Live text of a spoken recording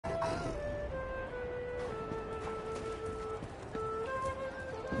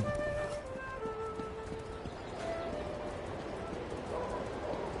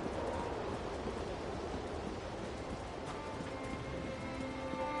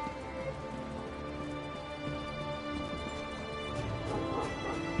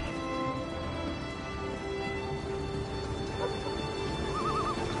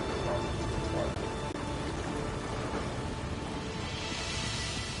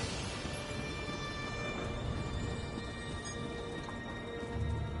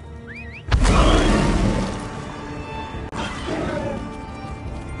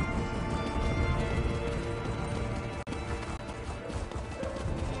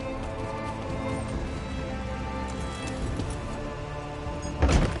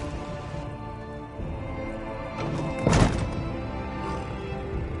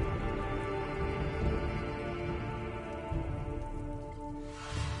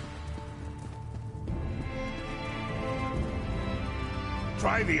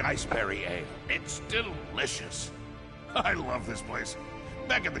Try the iceberry ale. It's delicious. I love this place.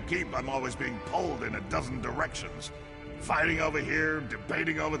 Back at the keep, I'm always being pulled in a dozen directions. Fighting over here,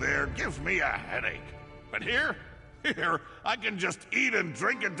 debating over there, gives me a headache. But here, I can just eat and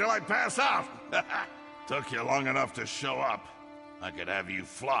drink until I pass out. Took you long enough to show up. I could have you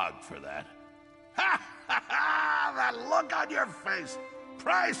flogged for that. Ha ha ha! That look on your face!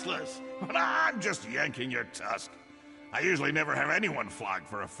 Priceless! But I'm just yanking your tusk. I usually never have anyone flogged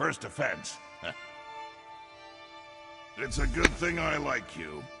for a first offense. It's a good thing I like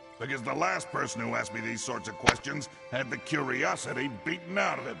you, because the last person who asked me these sorts of questions had the curiosity beaten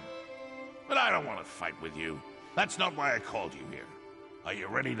out of him. But I don't want to fight with you. That's not why I called you here. Are you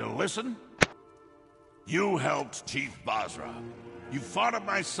ready to listen? You helped Chief Basra. You fought at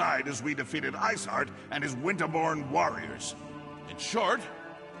my side as we defeated Iceheart and his Winterborn warriors. In short,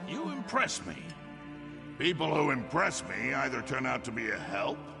 you impress me. People who impress me either turn out to be a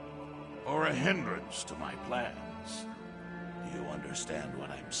help or a hindrance to my plans. Do you understand what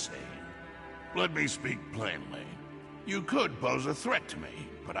I'm saying? Let me speak plainly. You could pose a threat to me,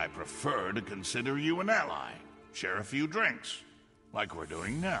 but I prefer to consider you an ally. Share a few drinks, like we're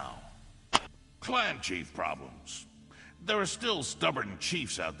doing now. Clan chief problems. There are still stubborn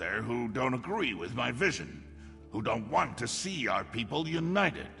chiefs out there who don't agree with my vision, who don't want to see our people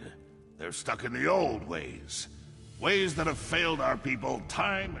united. They're stuck in the old ways. Ways that have failed our people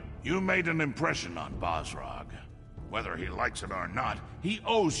time and... You made an impression on Basrog. Whether he likes it or not, he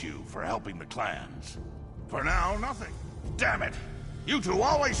owes you for helping the clans. For now, nothing. Damn it! You two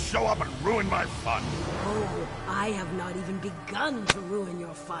always show up and ruin my fun. Oh, I have not even begun to ruin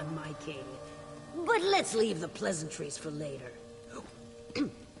your fun, my king. But let's leave the pleasantries for later.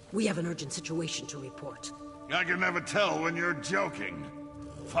 We have an urgent situation to report. I can never tell when you're joking.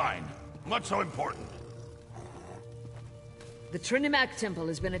 Fine. What's so important? The Trinimac Temple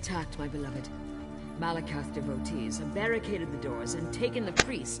has been attacked, my beloved. Malakath devotees have barricaded the doors and taken the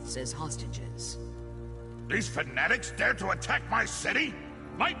priests as hostages. These fanatics dare to attack my city?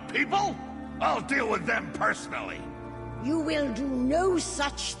 My people? I'll deal with them personally. You will do no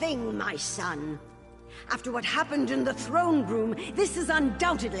such thing, my son. After what happened in the throne room, this is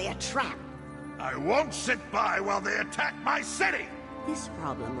undoubtedly a trap. I won't sit by while they attack my city! This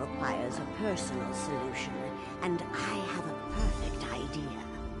problem requires a personal solution, and I have a perfect idea.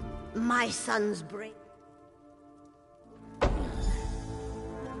 My son's brain... What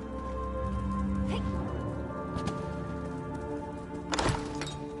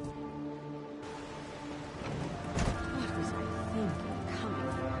was I thinking coming?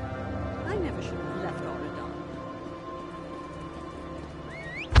 I never should have left Oregon.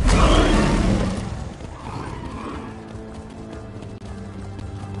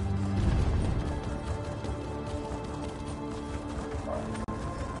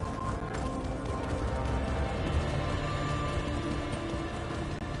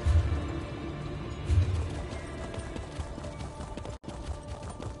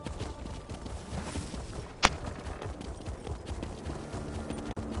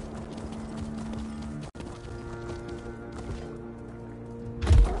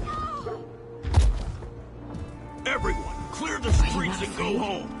 Everyone, clear the streets and go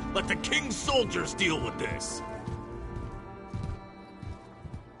home. Let the king's soldiers deal with this.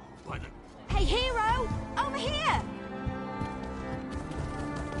 By the... Hey, hero! Over here!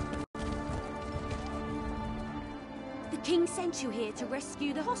 The king sent you here to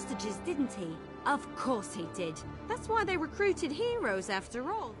rescue the hostages, didn't he? Of course he did. That's why they recruited heroes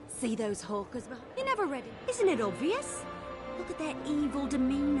after all. See those hawkers behind? You're never ready. Isn't it obvious? Look at their evil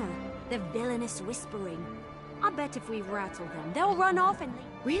demeanor, their villainous whispering. I bet if we rattle them, they'll run off and leave.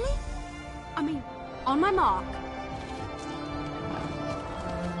 Really? I mean, on my mark.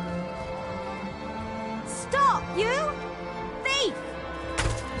 Stop, you! Thief!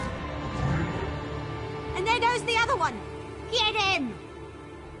 And there goes the other one! Get him!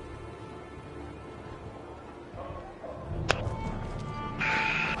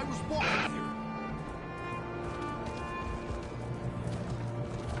 I was walking here.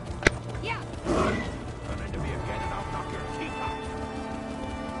 Yeah! Come into me again and I'll knock your teeth out.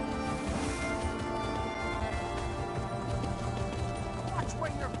 Watch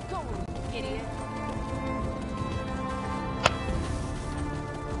where you're going, idiot!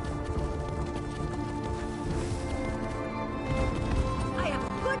 I have a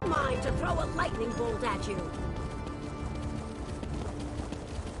good mind to throw a lightning bolt at you.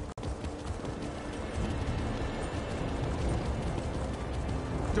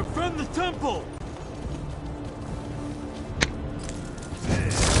 Defend the temple!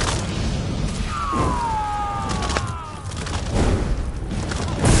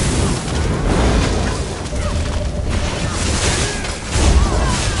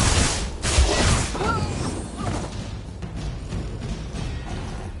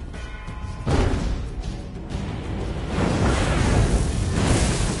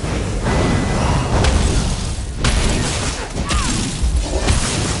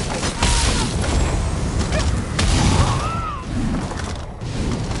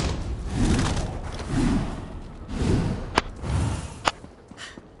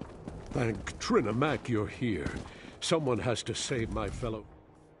 Thank Trinimac you're here. Someone has to save my fellow...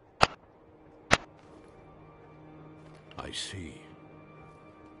 I see.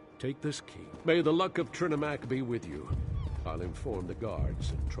 Take this key. May the luck of Trinimac be with you. I'll inform the guards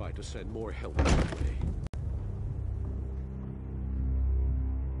and try to send more help your way.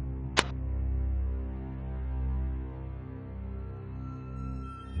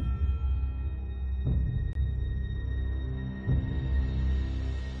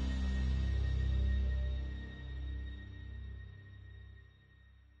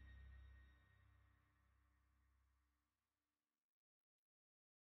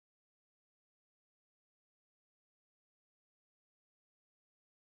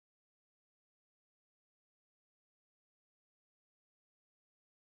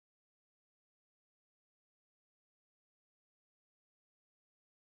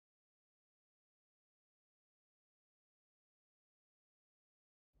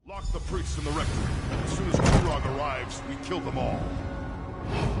 Lock the priests in the rectory. As soon as Kurog arrives, we kill them all.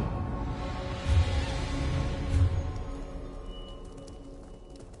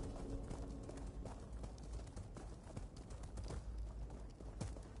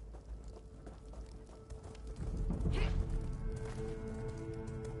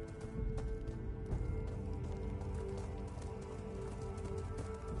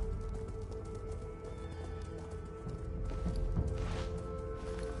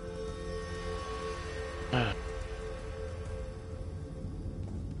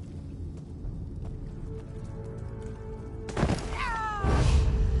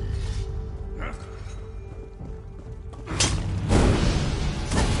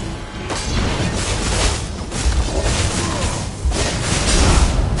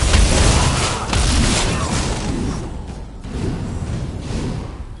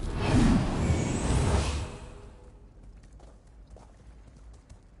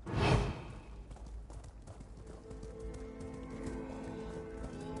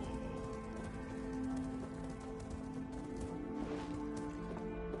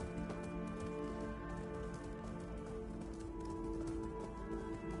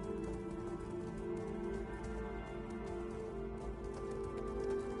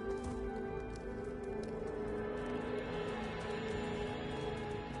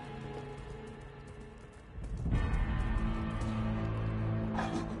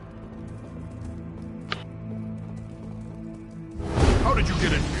 How did you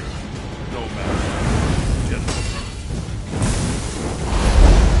get in here? No matter. Gentlemen.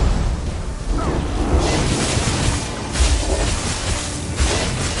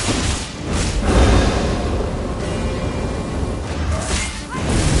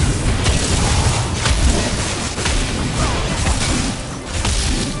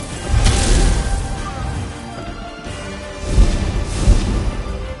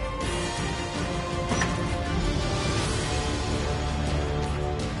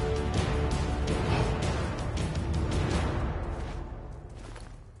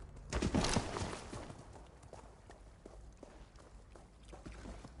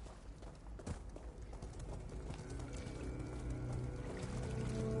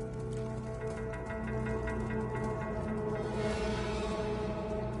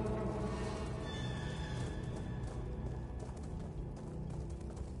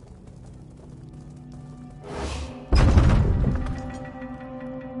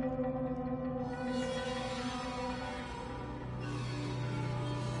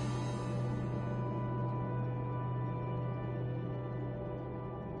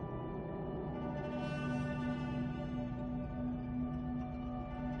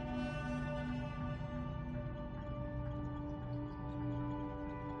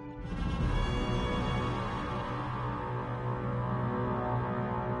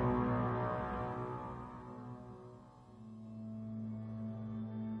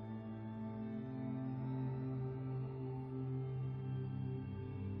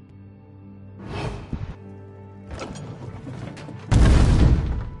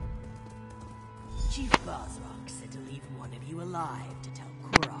 Chief Bazrock said to leave one of you alive to tell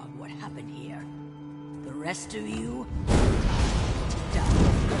Kurog what happened here. The rest of you, to die.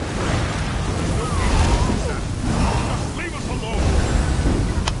 Just leave us alone!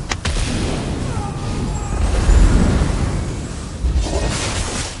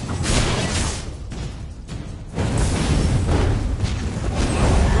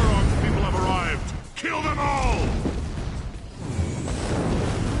 Kurog's people have arrived! Kill them all!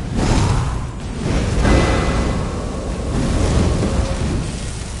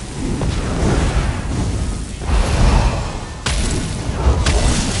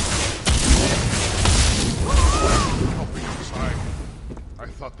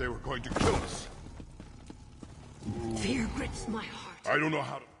 they were going to kill us. Fear grips my heart. I don't know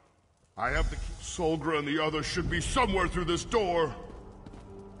how to... I have the key. Solgra and the others should be somewhere through this door.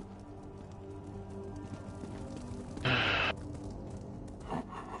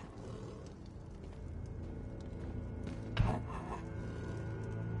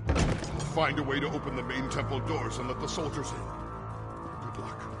 Find a way to open the main temple doors and let the soldiers in. Good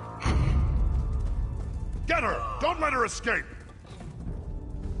luck. Get her! Don't let her escape!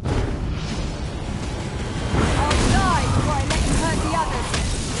 I'll die before I let you hurt the others.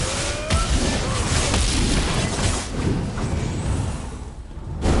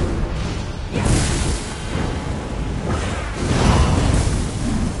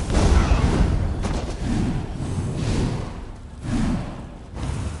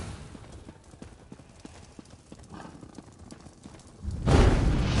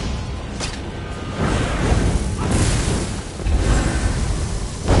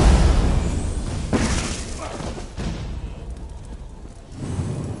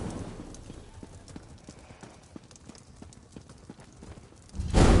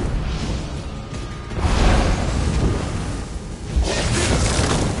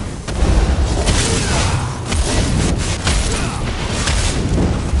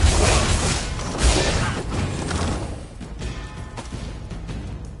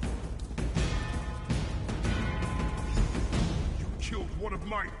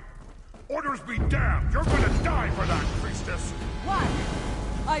 Orders be damned! You're gonna die for that, priestess! One.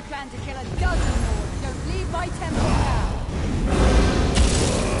 I plan to kill a dozen more. Don't leave my temple now.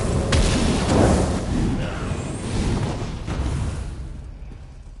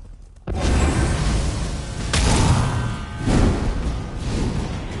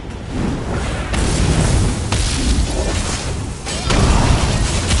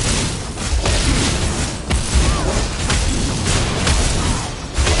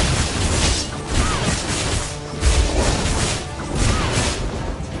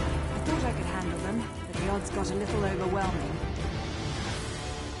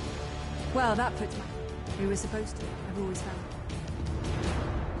 Well, that puts my... We were supposed to. I've always found.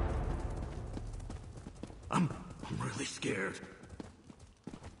 I'm really scared.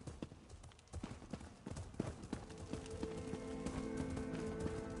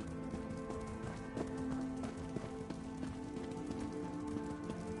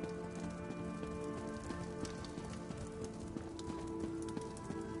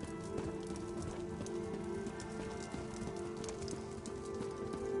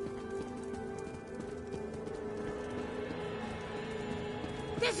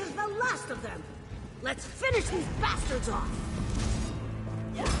 This is the last of them! Let's finish these bastards off!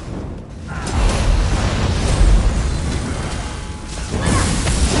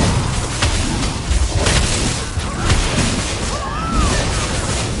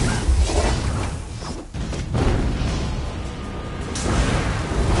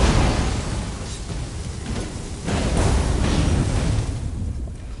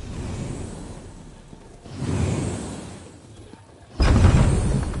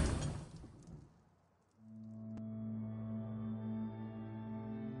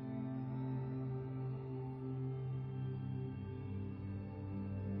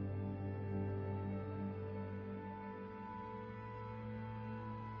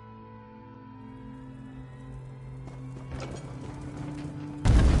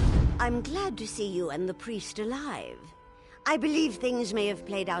 I'm glad to see you and the priest alive. I believe things may have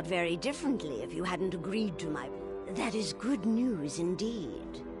played out very differently if you hadn't agreed to my... That is good news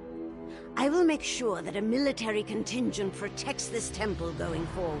indeed. I will make sure that a military contingent protects this temple going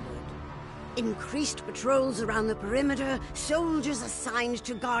forward. Increased patrols around the perimeter, soldiers assigned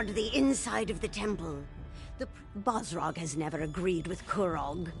to guard the inside of the temple. Bosrog has never agreed with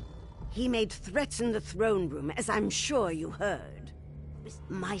Kurog. He made threats in the throne room, as I'm sure you heard.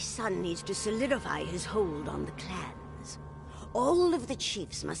 My son needs to solidify his hold on the clans. All of the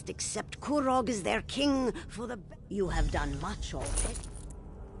chiefs must accept Kurog as their king for the... You have done much already.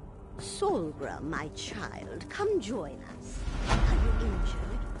 Solgra, my child, come join us. Are you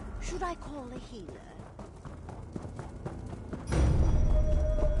injured? Should I call a healer?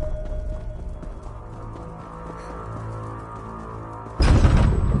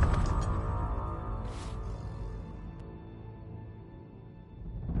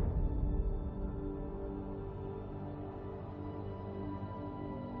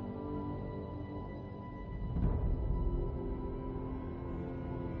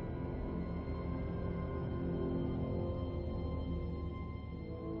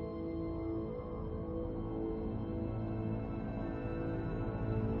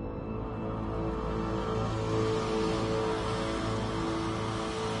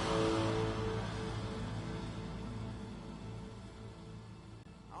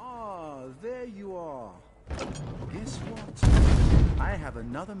 you are. Guess what? I have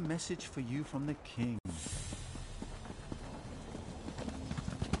another message for you from the king.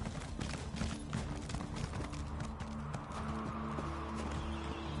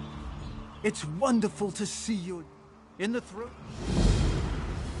 It's wonderful to see you in the throne.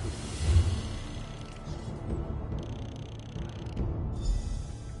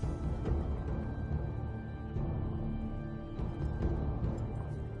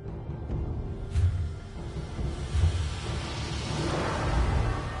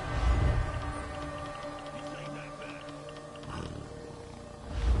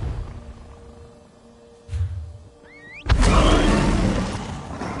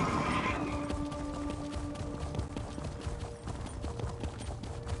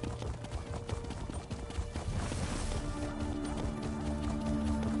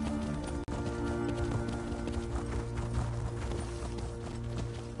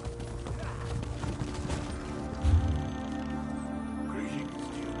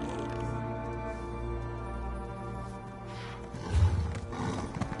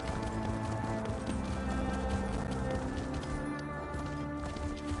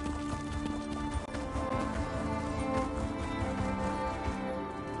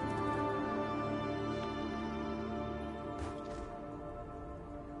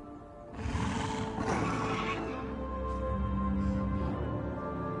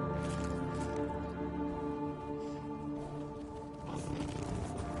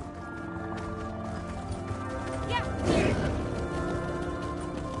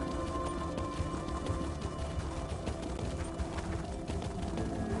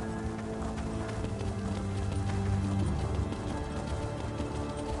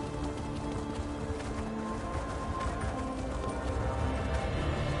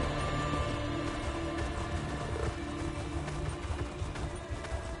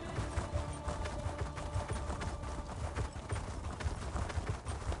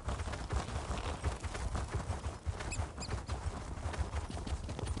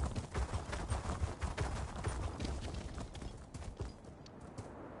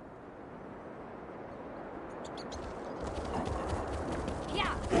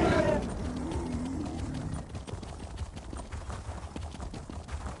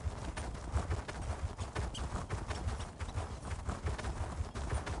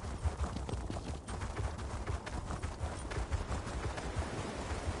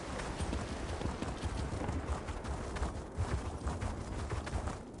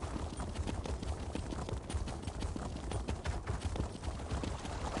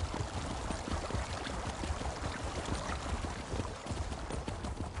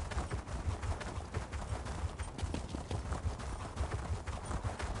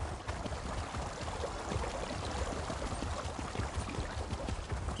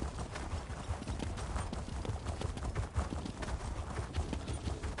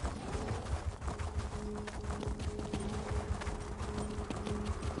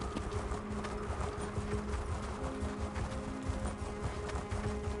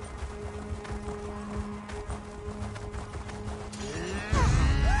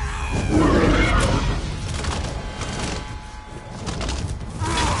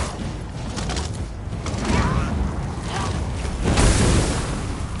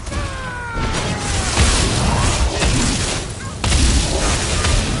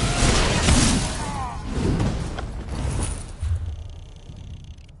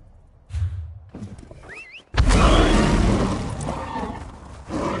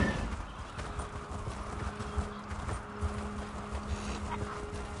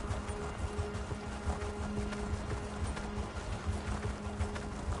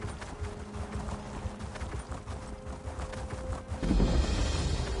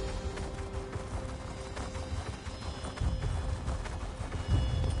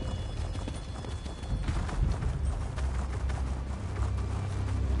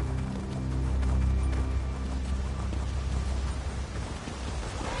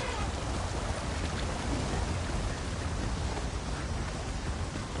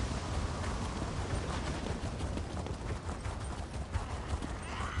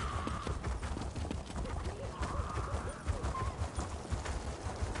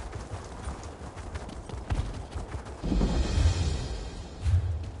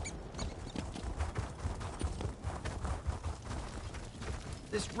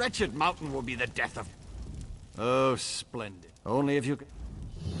 This wretched mountain will be the death of... Oh, splendid. Only if you could...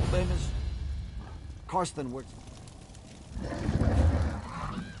 Famous... Karsten works...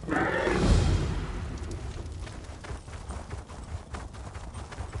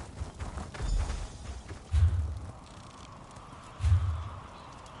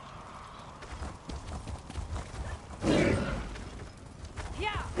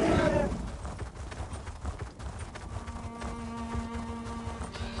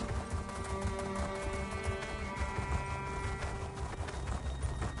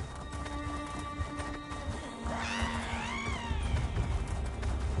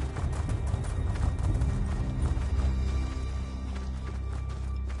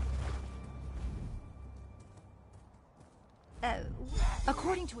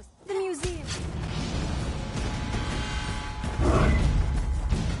 According to the museum.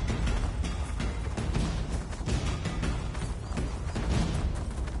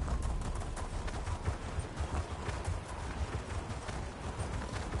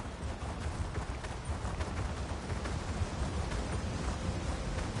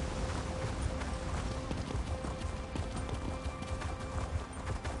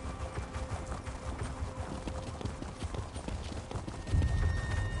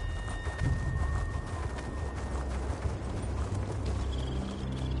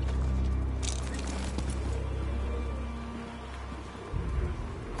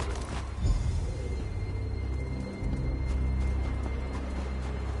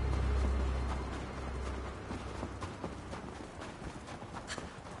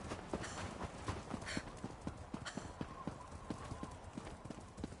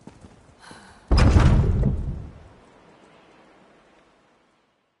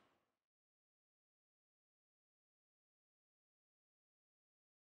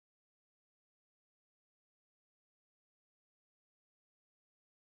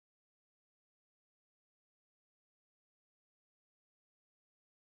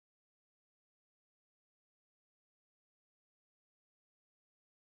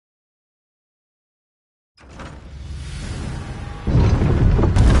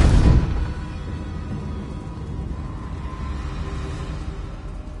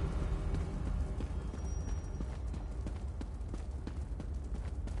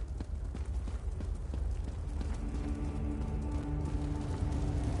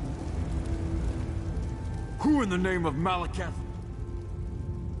 Who in the name of Malakath?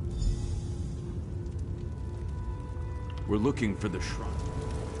 We're looking for the shrine.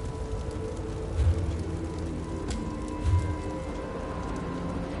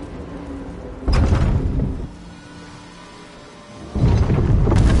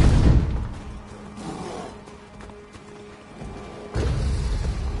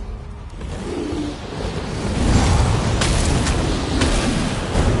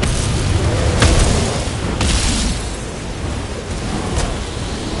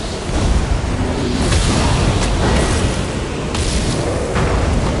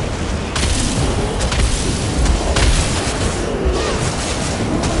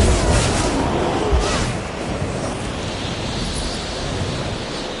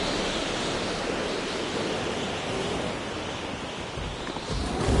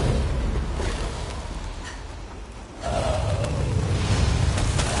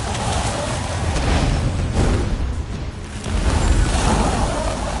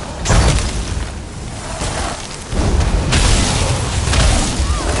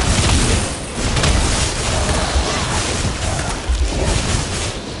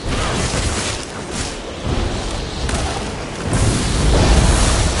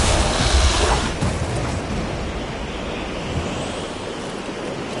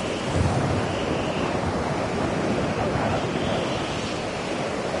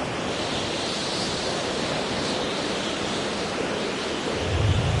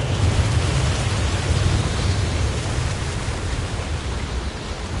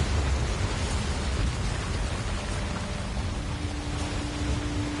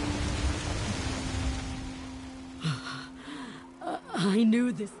 I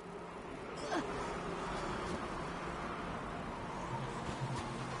knew this.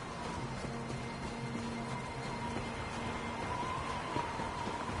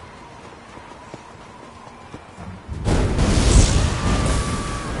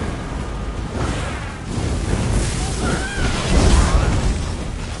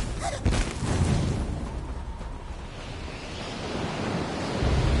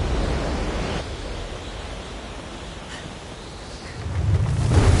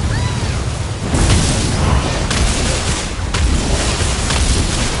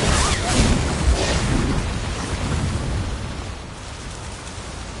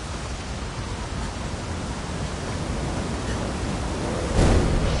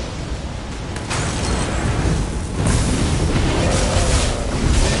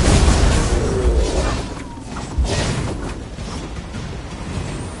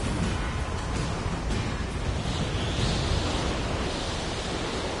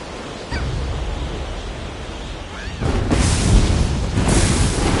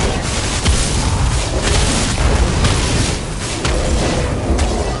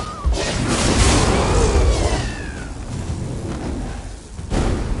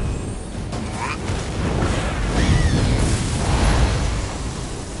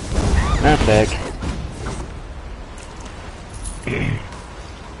 I'm back.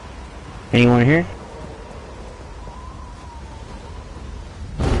 Anyone here?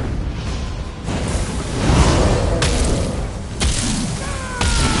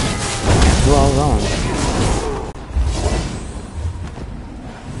 hell's on?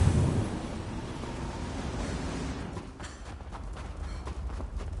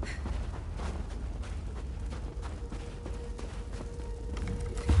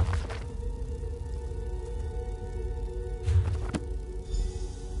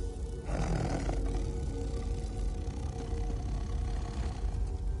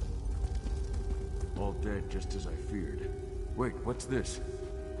 All dead, just as I feared. Wait, what's this?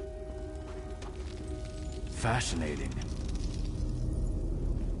 Fascinating.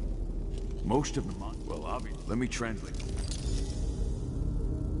 Most of them, well, obviously. Let me translate.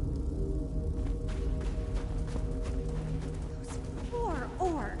 Poor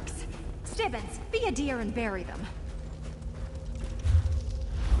orcs. Stibbins, be a deer and bury them.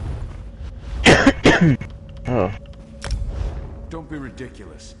 Oh. Don't be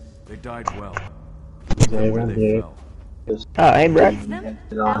ridiculous. They died well. They Where went they here. fell. Oh, hey, bro.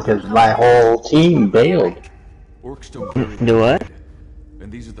 Because my whole team bailed. Orcs don't bury Do what?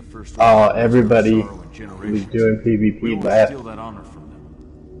 and these are the first Oh, everybody sorrow in who's generations. doing We PvP won't left. steal that honor from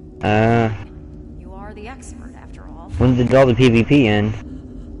them. You are the expert, after all. When did all the PvP end?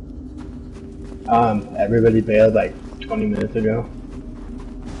 Everybody bailed like 20 minutes ago.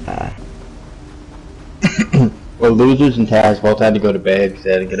 Well, Losers and Taz both had to go to bed because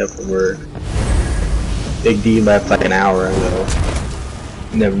they had to get up for work. Big D left like an hour ago.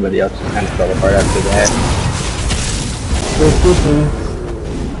 And everybody else just kind of fell apart after that.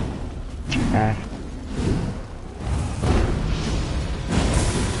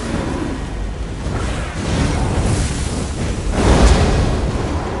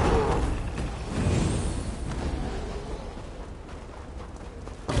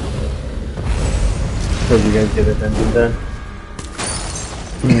 So you guys get it done?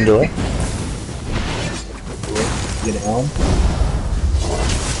 Do it. Get it home?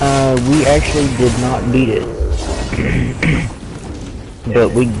 We actually did not beat it.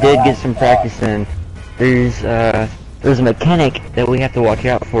 But we did get some practice in. There's a mechanic that we have to watch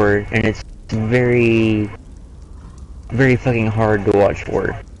out for, and it's very fucking hard to watch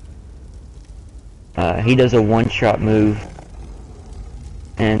for. He does a one-shot move,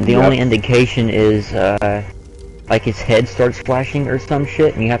 and the only indication is like his head starts flashing or some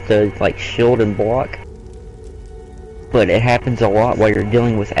shit, and you have to like shield and block. But it happens a lot while you're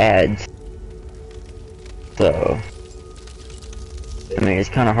dealing with ads. So, I mean, it's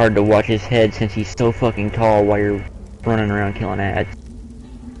kind of hard to watch his head since he's so fucking tall while you're running around killing ads.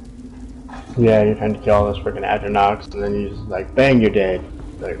 Yeah, you're trying to kill all those freaking Adronox, and then you just like, bang, you're dead.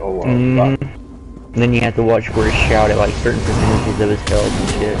 Like, oh well, fuck. Then you have to watch for his shout at like certain percentages of his health and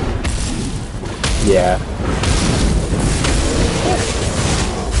shit. Yeah.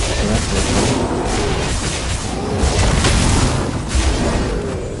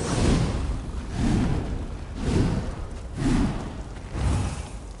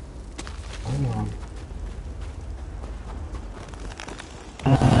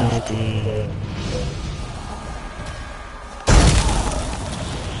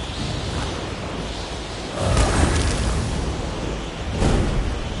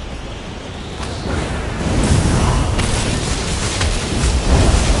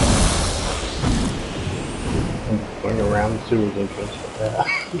 Going around the sewers entrance like that.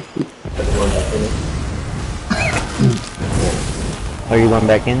 Are you going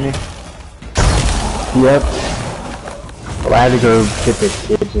back in there? Yep. Well, I had to go get the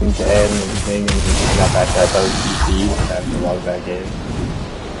kids into Ed and everything, and I got back up. I was PC, so I had to log back in.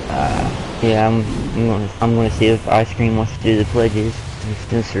 Yeah, I'm gonna see if Ice Cream wants to do the pledges.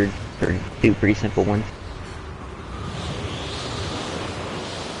 These are two pretty simple ones.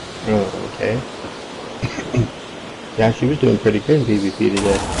 Oh, okay. Yeah, she was doing pretty good in PvP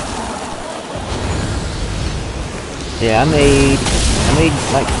today. Yeah, I made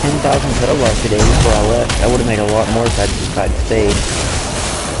like 10,000 petal bars today before I left. I would have made a lot more if I'd stayed.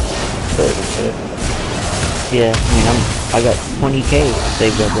 But yeah, I mean I got 20k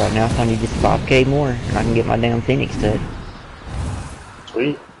saved up right now, so I need just 5k more, and I can get my damn Phoenix set.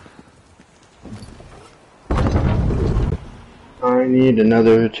 Sweet. I need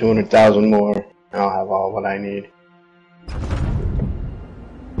another 200,000 more. I'll have all what I need.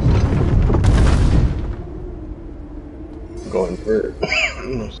 Going for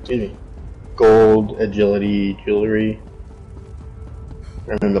gold, agility, jewelry,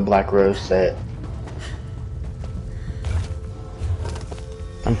 and then the Black Rose set.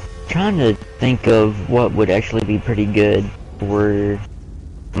 I'm trying to think of what would actually be pretty good for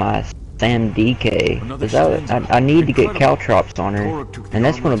my Sam DK, because I need to get caltrops on her, and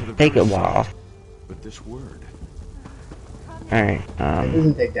that's going to take a while. But this word, It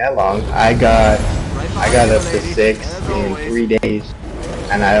doesn't take that long. I got up to 6 in 3 days,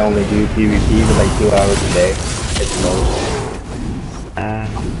 and I only do PvP for like 2 hours a day. It's most.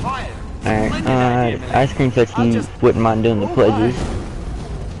 Alright, Ice Cream said you wouldn't mind doing the pledges.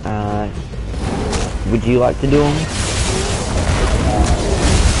 Would you like to do them?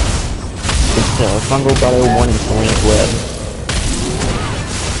 It's Fungal Grotto 1 and Selene's Web.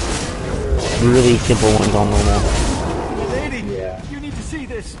 Really simple ones on normal. Lady, you need to see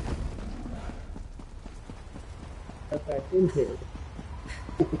this.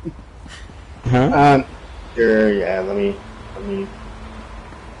 Huh? Sure, yeah, let me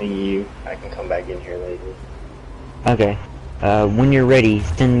thank you. I can come back in here later. Okay. When you're ready,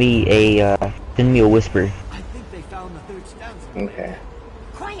 send me a whisper. I think they found the third stanza. Okay.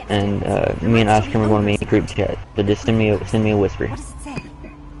 And me and Ice Cream are going to be in a group chat. So just send me a whisper. What does it say?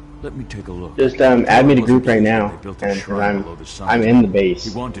 Let me take a look. Just add me to group right now, and I'm in the base.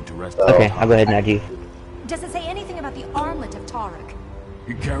 He wanted to rest. Okay, I'll go ahead and add you. Does it say anything about the armlet of Tarek?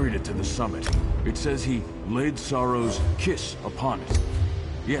 He carried it to the summit. It says he laid Sorrow's kiss upon it.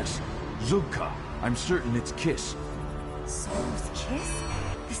 Yes, Zugka. I'm certain it's kiss. Sorrow's kiss?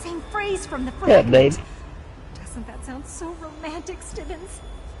 The same phrase from the Yeah, fragment. babe. Doesn't that sound so romantic, Stibbins?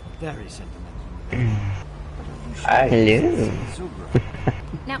 Very sentimental. Hello.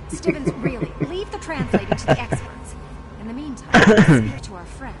 Now, Stibbins, really, leave the translating to the experts. In the meantime, let's speak to our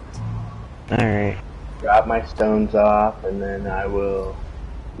friend. Alright. Drop my stones off, and then I will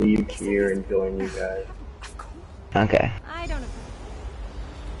leave here and join you guys. Okay. I don't know.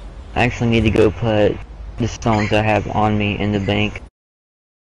 I actually need to go put the stones I have on me in the bank.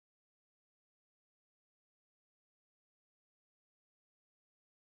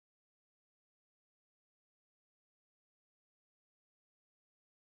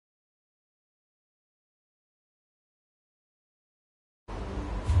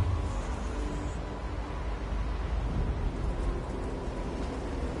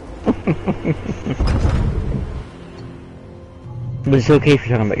 But it's okay if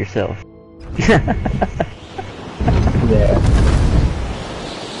you're talking about yourself. Yeah.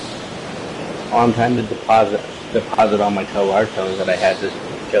 Oh, I'm trying to deposit all my Tolar stones that I had just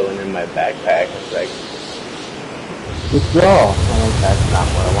chilling in my backpack. It's like, withdraw. Oh, that's not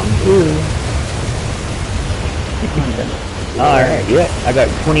what I want to do. Alright, yeah, I got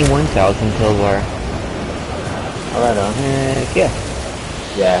 21,000 Tolar. Alright, yeah.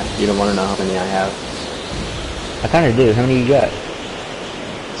 Yeah, you don't want to know how many I have. I kinda do. How many you got?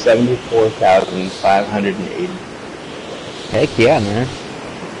 74,580. Heck yeah, man.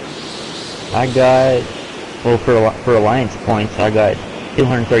 I got, well, for Alliance points, I got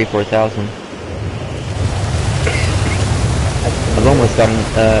 234,000. I've almost gotten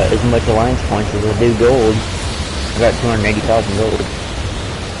as much Alliance points as I do gold. I got 280,000 gold.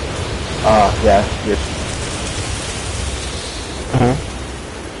 Yeah, you're...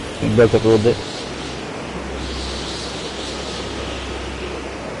 You broke up a little bit.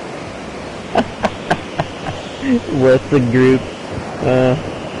 What's the group?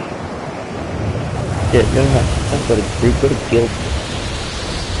 Shit, no, not go to group, go to guild.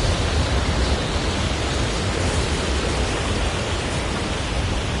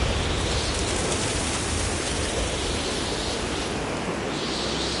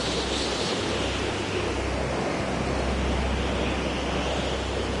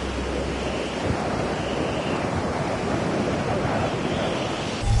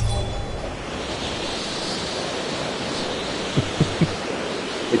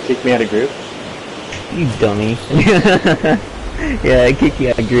 Kick me out of group? You dummy. Yeah, it kicked you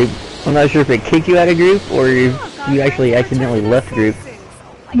out of group. I'm not sure if it kicked you out of group or if you actually accidentally left group.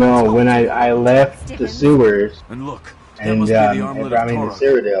 No, when I left the sewers and look, and brought me to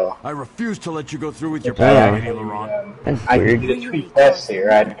Cyrodiil. I refuse to let you go through with your plan, Laurent. That's I weird. did 3 tests here,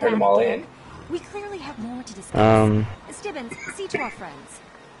 I had to turn them all in. We clearly have more to discuss. Stibbins, see to our friends.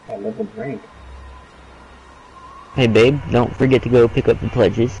 I let them drink. Hey babe, don't forget to go pick up the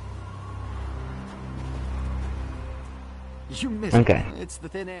pledges. You missed Okay. it. It's the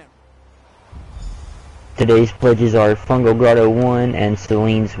thin air. Today's pledges are Fungal Grotto 1 and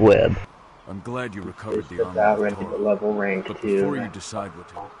Selene's Web. I'm glad you recovered the Just about ready to level rank but 2. before you decide what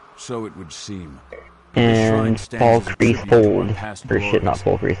to do, so it would seem. And Falkreath Hold. Or shit, not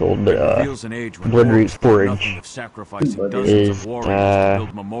Falkreath Hold, but Bloodroot Forge is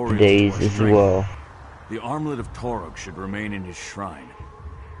today's as well. The armlet of Torog should remain in his shrine.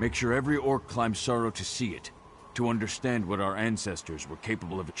 Make sure every orc climbs Sorrow to see it, to understand what our ancestors were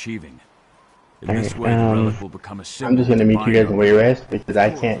capable of achieving. In this way, the relic will become a symbol. I'm just gonna meet you guys in Wayrest because I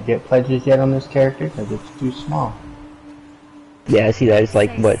can't get pledges yet on this character because it's too small. Yeah, I see that. It's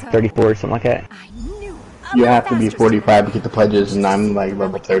like, what, 34 or something like that? You have to be 45 to get the pledges, and I'm like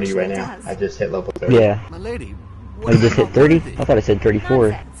level 30 right now. I just hit level 30. Yeah. My lady, Oh, you just hit 30? I thought it said 34.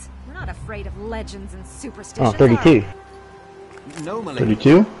 Nonsense. We're not afraid of legends and superstitions. Oh, 32. no, my lady.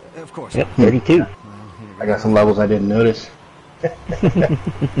 32? Of course. Yep, 32. I got some levels I didn't notice.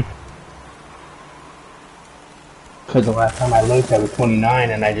 Because the last time I looked, I was 29,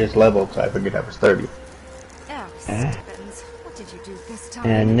 and I just leveled, so I figured I was 30. Oh, Stebbins, what did you do this time?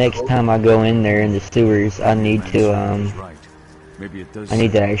 And next time I go in there in the sewers, I need to, I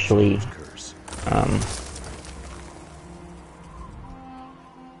need to actually,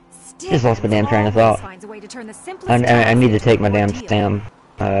 just lost my damn train of thought. I need to take my damn Sam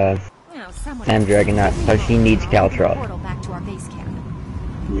Dragonaut, because she needs Caltrop.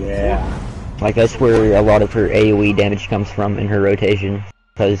 Yeah. Like, that's where a lot of her AoE damage comes from in her rotation.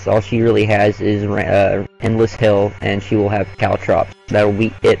 Because all she really has is Endless Hell, and she will have Caltrop. That'll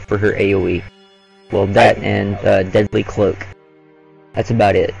be it for her AoE. Well, that and Deadly Cloak. That's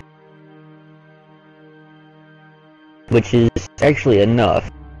about it. Which is actually enough.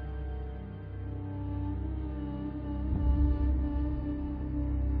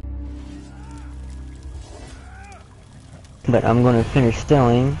 But I'm gonna finish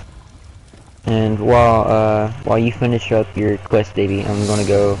selling, and while you finish up your quest, Davey, I'm gonna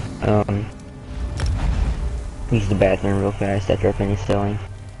go use the bathroom real fast after I finish selling.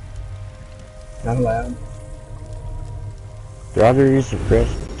 Not allowed. Drivers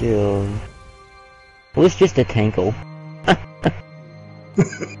rest still. Well, it's just a tankle.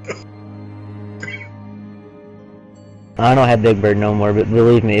 I don't have Big Bird no more, but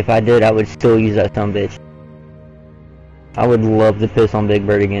believe me, if I did, I would still use that sumbitch. I would love to piss on Big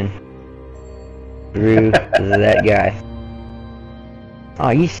Bird again. Screw that guy. Oh,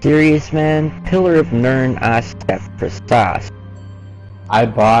 are you serious, man? Pillar of Nirn, I step precise. I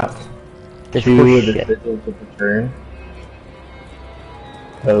bought That's 2 of the bullshit. Sigils of Return.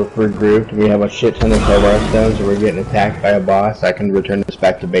 So if we're grouped, we have a shit ton of Tovar stones, and we're getting attacked by a boss, I can return this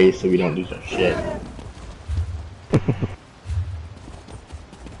back to base so we don't lose our shit.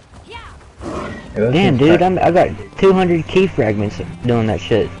 Damn, dude, I got 200 key fragments doing that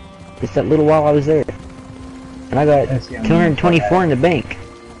shit. Just that little while I was there. And I got 224 in the bank.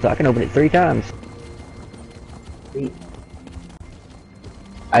 So I can open it 3 times.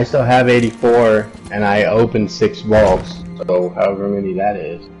 I still have 84, and I opened 6 vaults, so however many that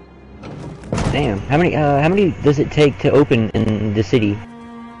is. Damn, how many does it take to open in the city?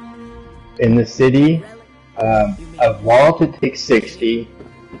 In the city, a vault it takes 60,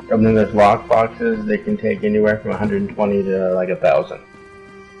 and then there's lock boxes, they can take anywhere from 120 to like 1,000.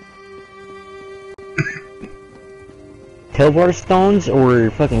 Telvar stones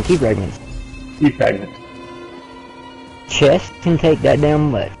or fucking key fragments? Key fragments. Chest can take that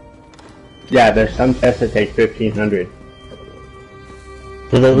damn much. Yeah, there's some chests that take 1,500.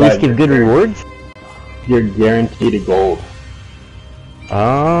 Do they at least give good rewards? You're guaranteed a gold.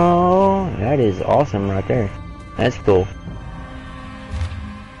 Oh, that is awesome right there. That's cool.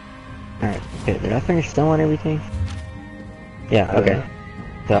 Alright, okay, did I finish selling everything? Yeah, okay.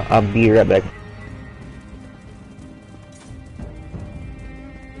 So I'll be right back.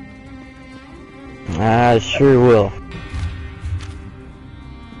 I sure will.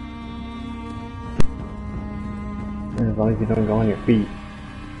 As long as you don't go on your feet.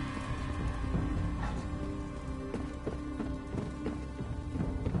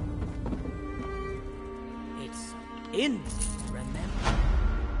 It's in, remember?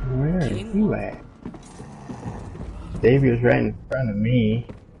 Where are you at? Davey was right in front of me.